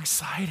was so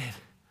excited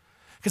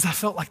because I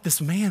felt like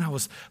this man, I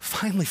was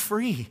finally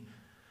free.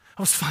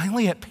 I was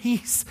finally at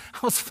peace. I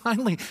was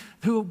finally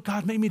who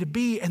God made me to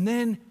be. And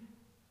then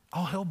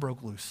all hell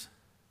broke loose.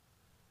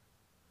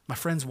 My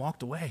friends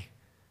walked away.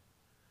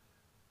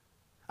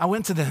 I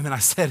went to them and I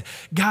said,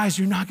 guys,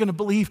 you're not going to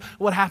believe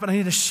what happened. I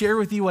need to share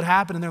with you what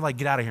happened. And they're like,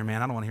 get out of here,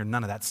 man. I don't want to hear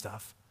none of that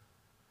stuff.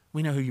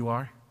 We know who you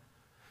are.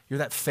 You're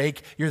that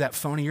fake. You're that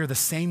phony. You're the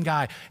same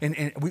guy.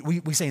 And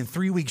we say in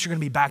 3 weeks, you're going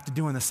to be back to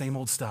doing the same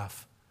old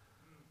stuff.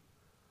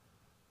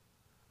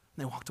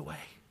 And they walked away.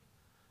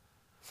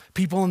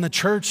 People in the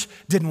church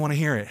didn't want to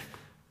hear it.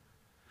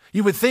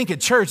 You would think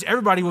at church,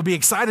 everybody would be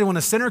excited when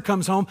a sinner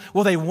comes home.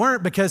 Well, they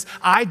weren't because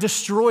I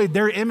destroyed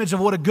their image of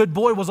what a good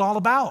boy was all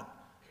about.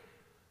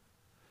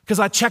 Because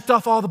I checked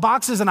off all the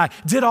boxes and I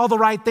did all the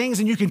right things,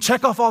 and you can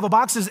check off all the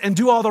boxes and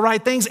do all the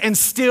right things and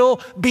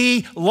still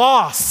be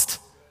lost.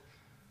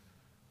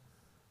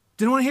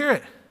 Didn't want to hear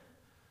it.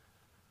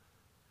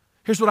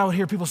 Here's what I would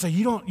hear people say,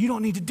 you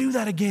don't need to do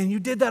that again. You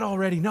did that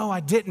already. No, I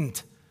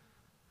didn't.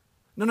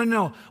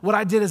 No. What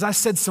I did is I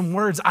said some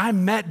words. I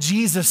met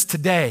Jesus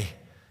today.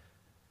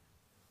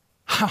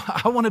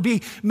 I want to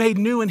be made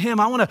new in him.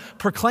 I want to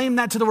proclaim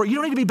that to the world. You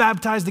don't need to be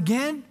baptized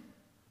again.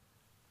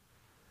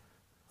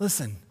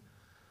 Listen,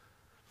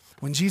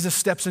 when Jesus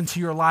steps into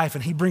your life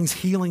and he brings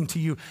healing to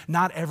you,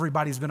 not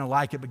everybody's going to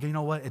like it, but you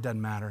know what? It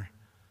doesn't matter.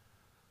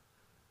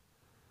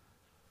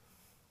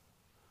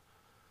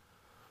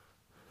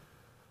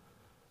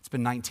 It's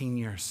been 19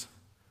 years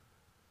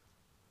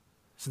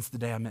since the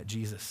day I met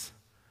Jesus.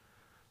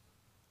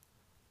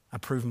 I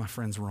proved my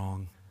friends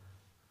wrong.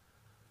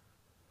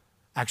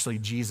 Actually,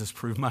 Jesus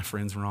proved my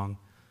friends wrong.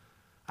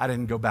 I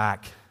didn't go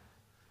back.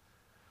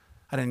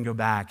 I didn't go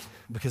back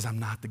because I'm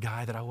not the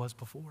guy that I was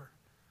before.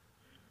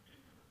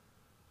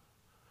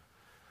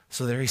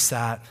 So there he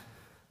sat,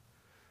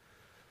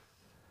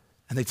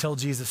 and they tell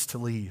Jesus to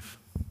leave.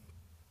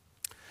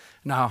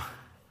 Now,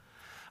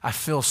 I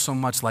feel so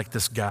much like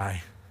this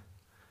guy.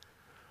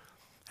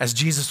 As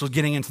Jesus was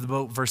getting into the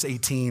boat, verse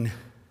 18,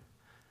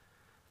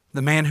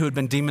 the man who had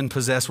been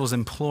demon-possessed was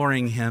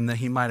imploring him that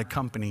he might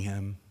accompany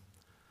him.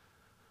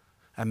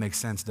 That makes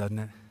sense, doesn't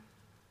it?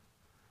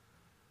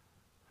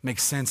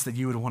 Makes sense that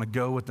you would want to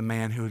go with the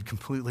man who would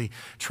completely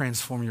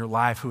transform your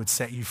life, who would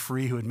set you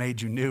free, who had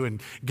made you new,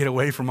 and get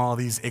away from all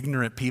these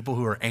ignorant people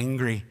who are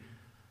angry.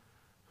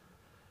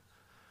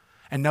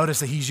 And notice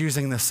that he's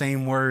using the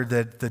same word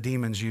that the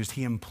demons used.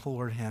 He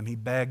implored him. He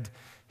begged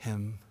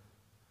him.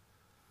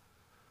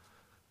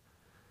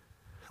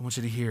 I want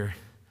you to hear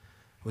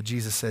what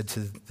Jesus said to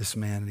this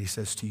man, and he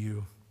says to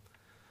you.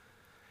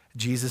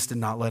 Jesus did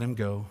not let him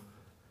go,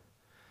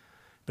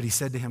 but he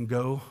said to him,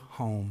 go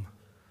home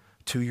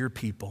to your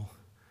people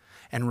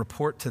and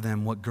report to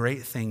them what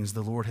great things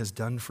the Lord has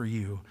done for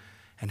you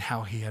and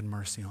how he had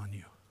mercy on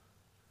you.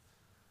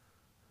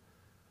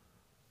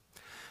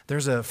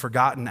 There's a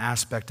forgotten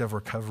aspect of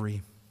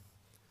recovery.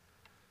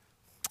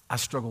 I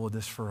struggled with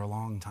this for a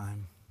long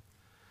time.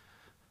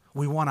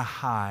 We want to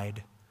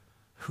hide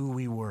who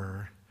we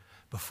were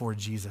before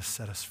Jesus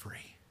set us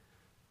free.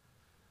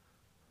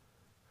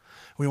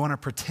 We want to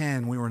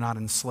pretend we were not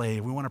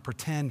enslaved. We want to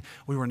pretend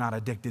we were not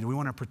addicted. We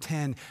want to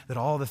pretend that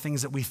all the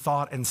things that we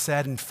thought and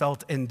said and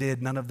felt and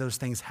did, none of those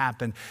things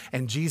happened.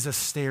 And Jesus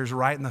stares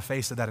right in the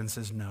face of that and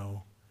says,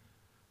 no.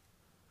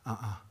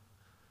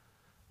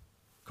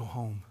 Go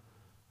home.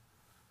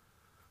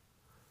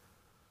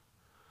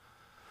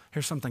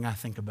 Here's something I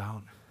think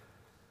about.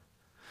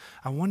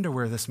 I wonder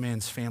where this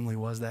man's family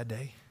was that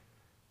day.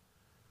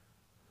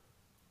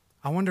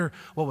 I wonder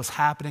what was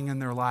happening in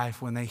their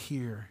life when they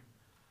hear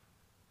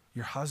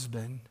your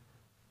husband,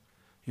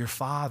 your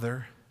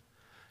father,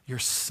 your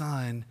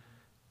son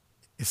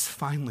is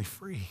finally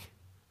free.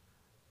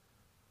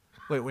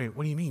 Wait,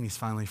 what do you mean he's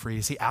finally free?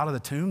 Is he out of the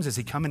tombs? Is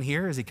he coming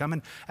here? Is he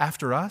coming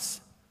after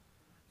us?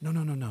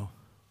 No.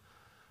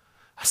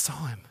 I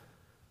saw him.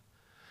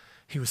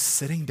 He was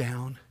sitting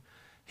down.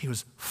 He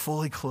was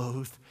fully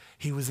clothed.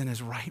 He was in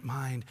his right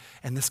mind.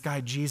 And this guy,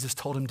 Jesus,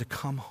 told him to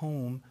come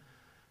home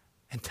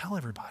and tell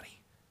everybody.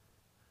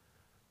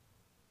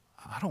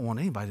 I don't want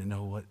anybody to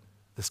know what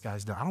this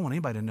guy's done. I don't want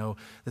anybody to know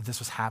that this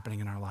was happening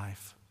in our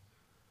life.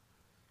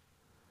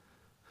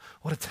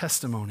 What a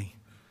testimony.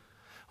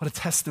 What a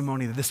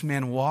testimony that this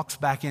man walks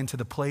back into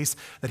the place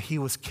that he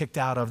was kicked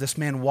out of. This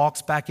man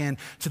walks back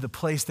into the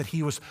place that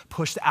he was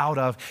pushed out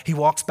of. He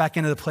walks back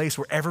into the place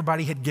where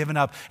everybody had given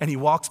up, and he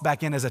walks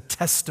back in as a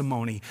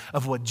testimony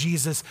of what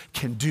Jesus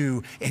can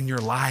do in your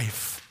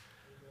life.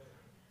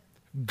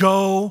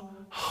 Go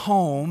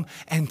home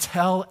and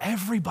tell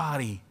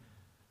everybody.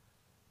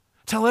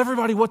 Tell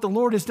everybody what the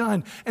Lord has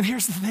done. And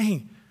here's the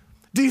thing.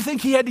 Do you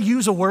think he had to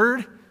use a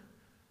word?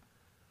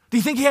 Do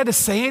you think he had to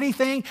say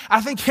anything?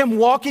 I think him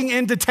walking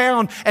into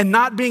town and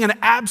not being an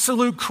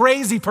absolute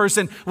crazy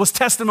person was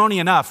testimony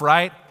enough,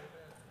 right?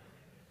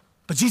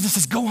 But Jesus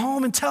says, go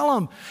home and tell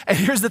them. And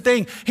here's the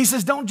thing. He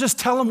says, don't just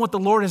tell them what the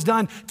Lord has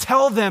done.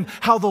 Tell them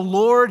how the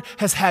Lord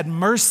has had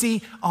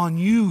mercy on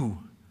you.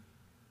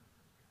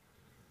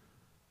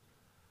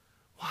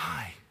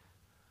 Why?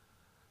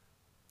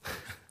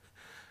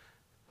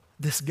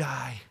 This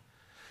guy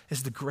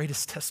is the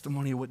greatest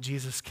testimony of what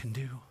Jesus can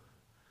do.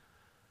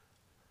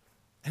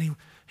 And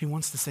he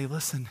wants to say,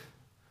 listen,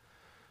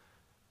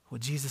 what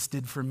Jesus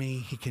did for me,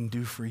 he can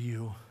do for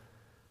you.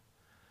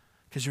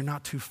 Because you're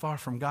not too far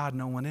from God,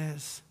 no one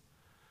is.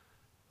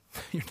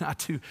 You're not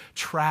too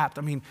trapped.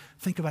 I mean,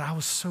 think about it. I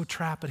was so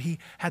trapped, but he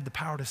had the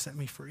power to set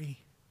me free.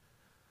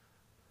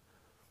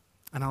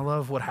 And I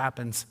love what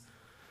happens.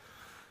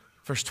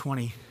 Verse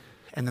 20,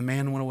 and the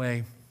man went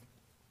away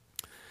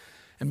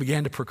and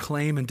began to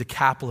proclaim in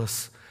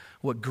Decapolis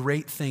what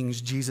great things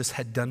Jesus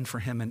had done for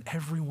him, and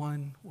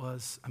everyone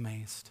was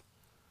amazed.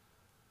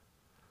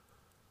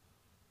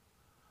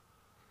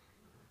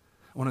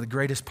 One of the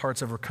greatest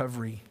parts of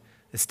recovery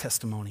is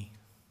testimony.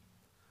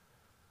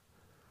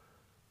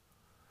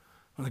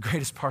 One of the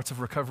greatest parts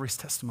of recovery is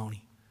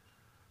testimony.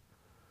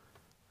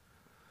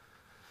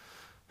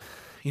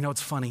 You know,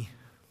 it's funny.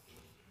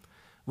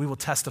 We will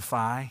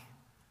testify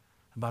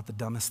about the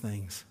dumbest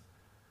things.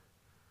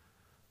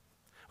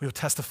 We will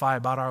testify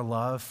about our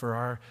love for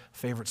our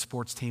favorite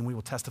sports team. We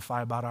will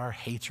testify about our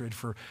hatred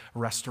for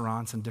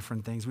restaurants and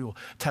different things. We will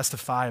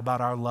testify about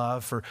our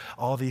love for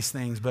all these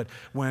things. But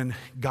when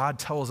God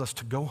tells us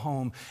to go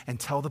home and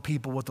tell the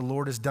people what the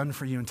Lord has done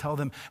for you and tell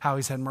them how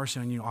he's had mercy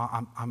on you,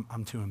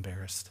 I'm too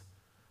embarrassed.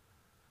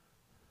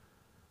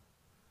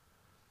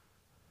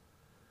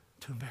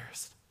 Too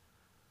embarrassed.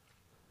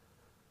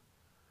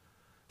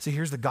 See,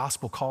 here's the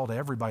gospel call to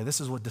everybody. This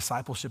is what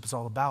discipleship is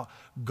all about.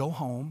 Go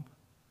home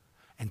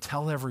and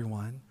tell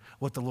everyone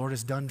what the Lord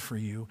has done for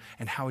you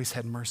and how he's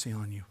had mercy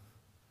on you.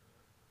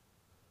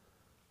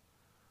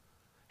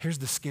 Here's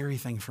the scary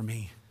thing for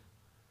me.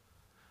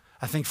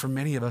 I think for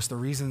many of us, the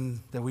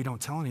reason that we don't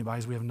tell anybody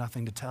is we have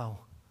nothing to tell.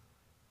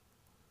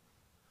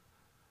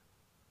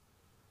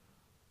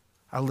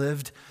 I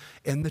lived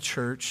in the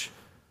church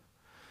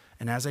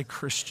and as a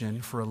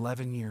Christian for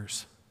 11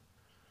 years.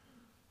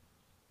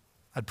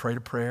 I'd prayed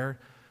a prayer.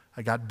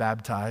 I got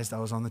baptized. I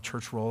was on the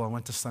church roll. I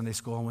went to Sunday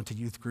school. I went to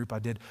youth group. I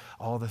did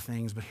all the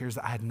things. But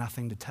I had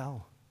nothing to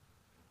tell.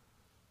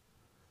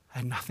 I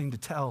had nothing to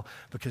tell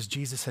because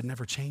Jesus had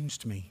never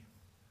changed me.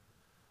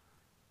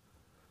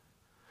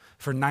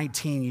 For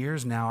 19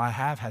 years now, I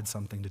have had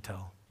something to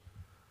tell.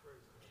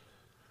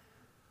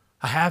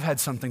 I have had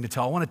something to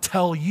tell. I want to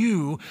tell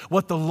you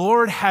what the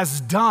Lord has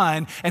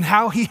done and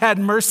how he had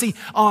mercy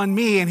on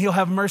me, and he'll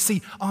have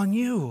mercy on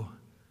you.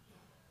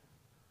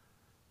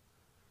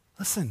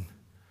 Listen.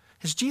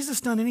 Has Jesus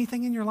done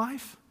anything in your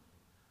life?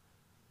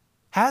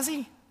 Has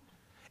he?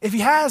 If he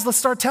has, let's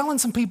start telling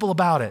some people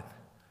about it.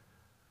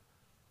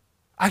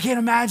 I can't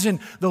imagine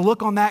the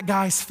look on that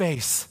guy's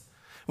face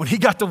when he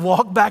got to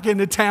walk back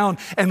into town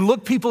and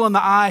look people in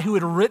the eye who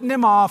had written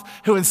him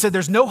off, who had said,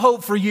 there's no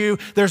hope for you,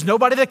 there's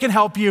nobody that can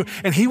help you.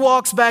 And he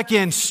walks back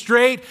in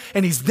straight,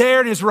 and he's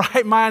there in his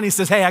right mind. He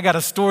says, hey, I got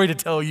a story to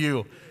tell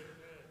you.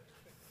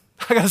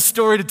 I got a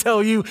story to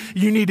tell you.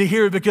 You need to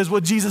hear it because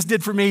what Jesus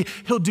did for me,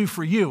 he'll do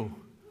for you.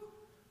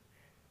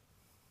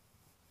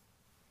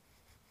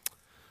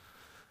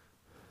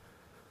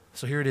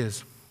 So here it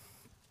is.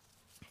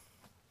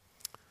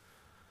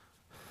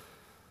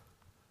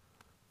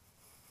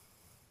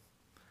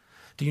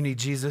 Do you need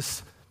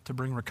Jesus to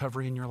bring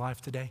recovery in your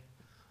life today?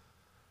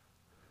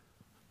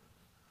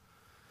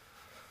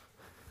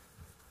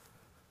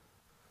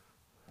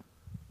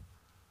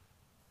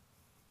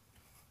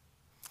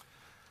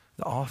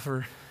 The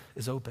offer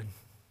is open.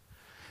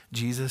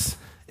 Jesus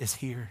is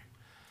here,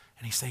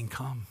 and he's saying,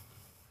 come.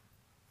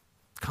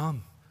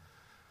 Come.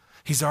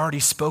 He's already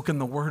spoken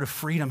the word of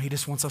freedom. He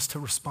just wants us to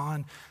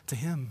respond to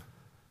him.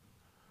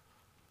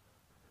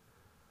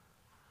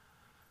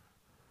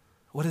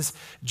 What has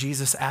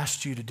Jesus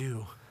asked you to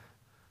do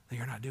that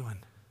you're not doing?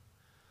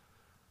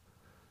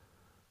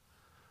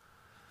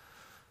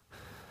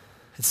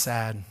 It's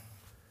sad.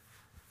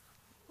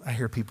 I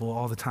hear people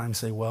all the time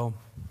say, well,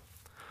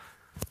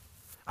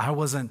 I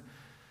wasn't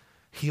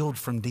healed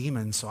from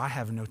demons, so I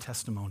have no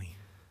testimony.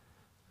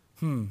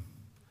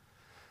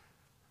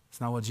 It's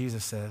not what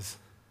Jesus says.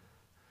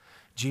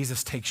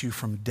 Jesus takes you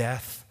from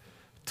death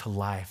to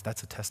life.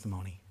 That's a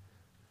testimony.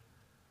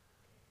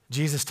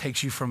 Jesus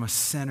takes you from a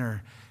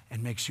sinner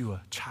and makes you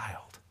a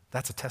child.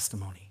 That's a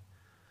testimony.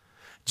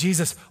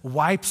 Jesus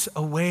wipes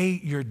away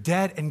your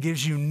debt and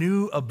gives you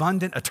new,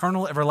 abundant,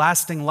 eternal,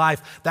 everlasting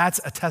life. That's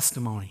a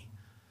testimony.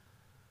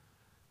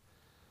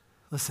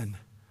 Listen,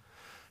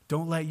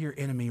 don't let your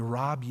enemy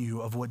rob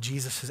you of what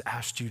Jesus has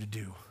asked you to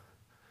do.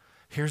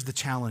 Here's the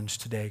challenge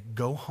today.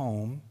 Go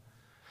home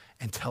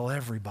and tell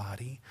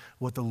everybody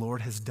what the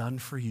Lord has done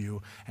for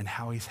you and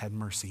how he's had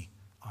mercy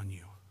on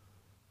you.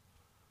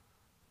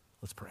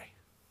 Let's pray.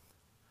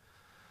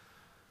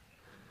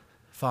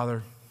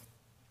 Father,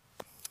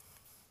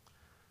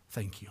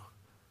 thank you.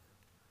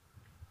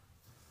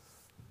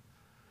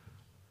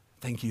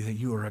 Thank you that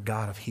you are a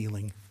God of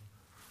healing,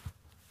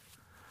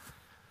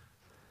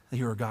 that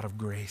you are a God of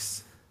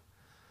grace,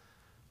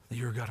 that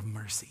you're a God of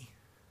mercy,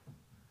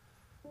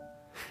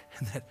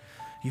 and that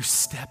you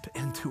step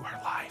into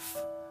our life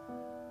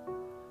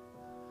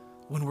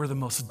when we're the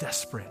most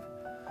desperate,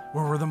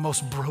 when we're the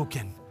most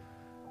broken,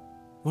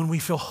 when we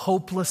feel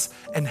hopeless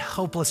and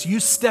helpless. You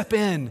step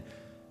in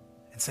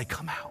and say,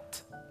 come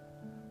out,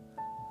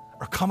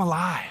 or come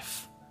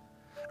alive,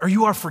 or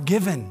you are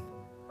forgiven.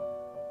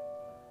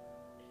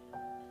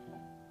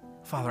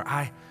 Father,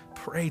 I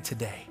pray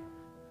today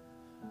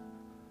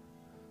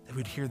that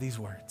we'd hear these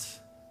words.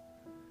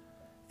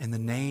 In the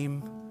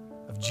name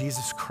of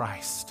Jesus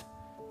Christ,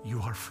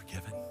 you are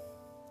forgiven.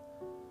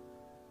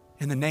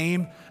 In the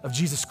name of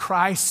Jesus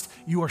Christ,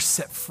 you are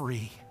set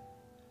free.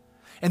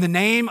 In the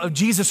name of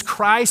Jesus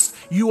Christ,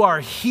 you are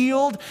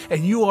healed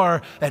and you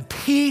are at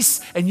peace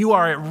and you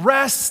are at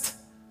rest.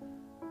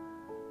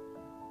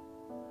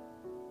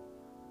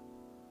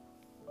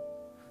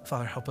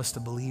 Father, help us to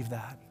believe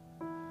that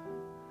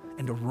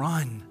and to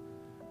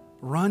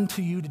run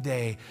to you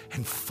today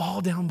and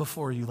fall down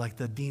before you like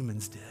the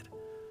demons did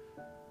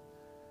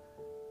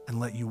and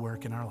let you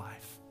work in our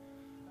life.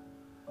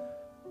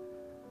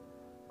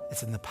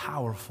 It's in the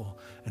powerful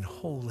and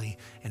holy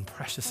and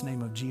precious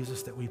name of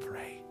Jesus that we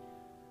pray.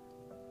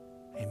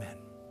 Amen.